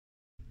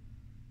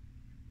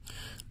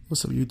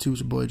What's up, YouTube?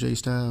 It's your boy J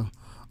Style,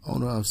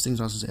 owner of Sings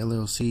Houses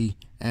LLC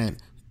at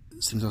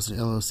Sings Houses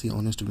LLC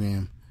on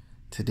Instagram.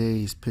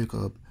 Today's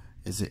pickup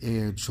is the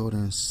Air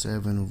Jordan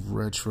 7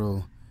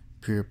 Retro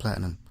Pure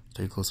Platinum.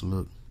 Take a closer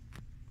look.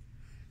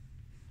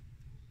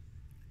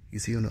 You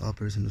see on the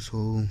uppers and the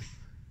sole,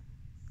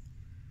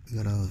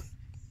 you got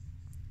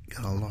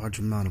a large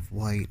amount of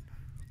white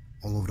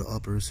all over the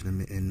uppers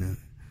and in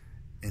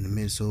the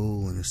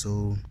midsole and the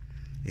sole,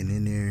 and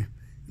in there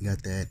you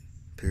got that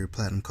pure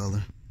platinum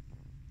color.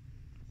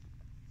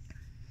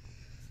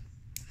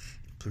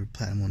 Pure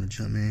platinum on the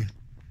Jumpman.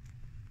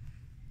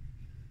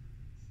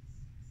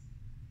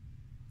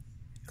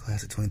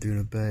 Classic 23 in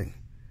the back.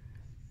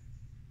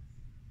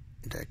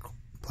 That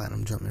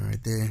platinum Jumpman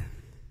right there.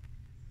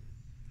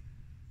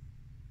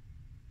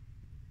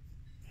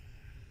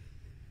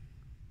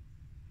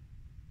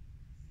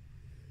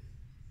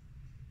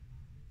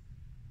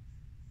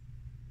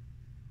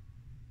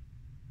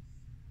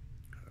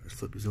 Let's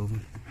flip this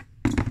over.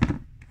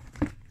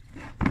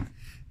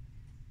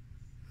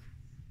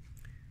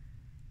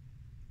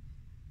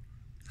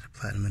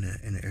 Platinum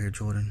in the Air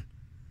Jordan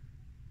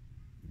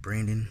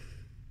branding.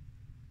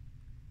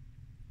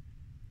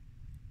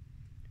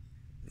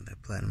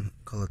 That platinum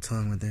color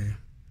tongue right there.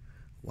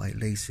 White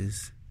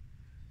laces.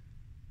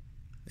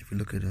 If you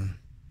look at the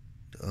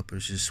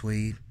uppers, just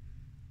suede.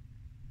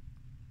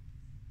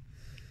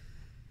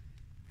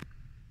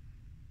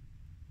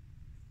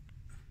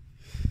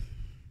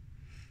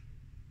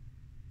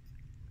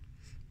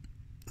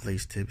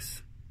 Lace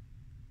tips.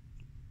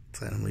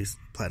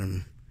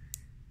 Platinum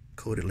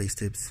coated lace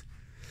tips.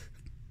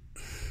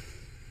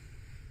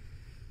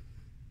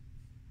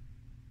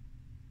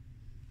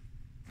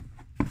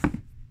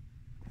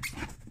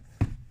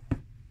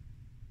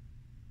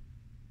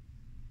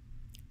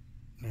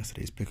 That's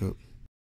today's pickup.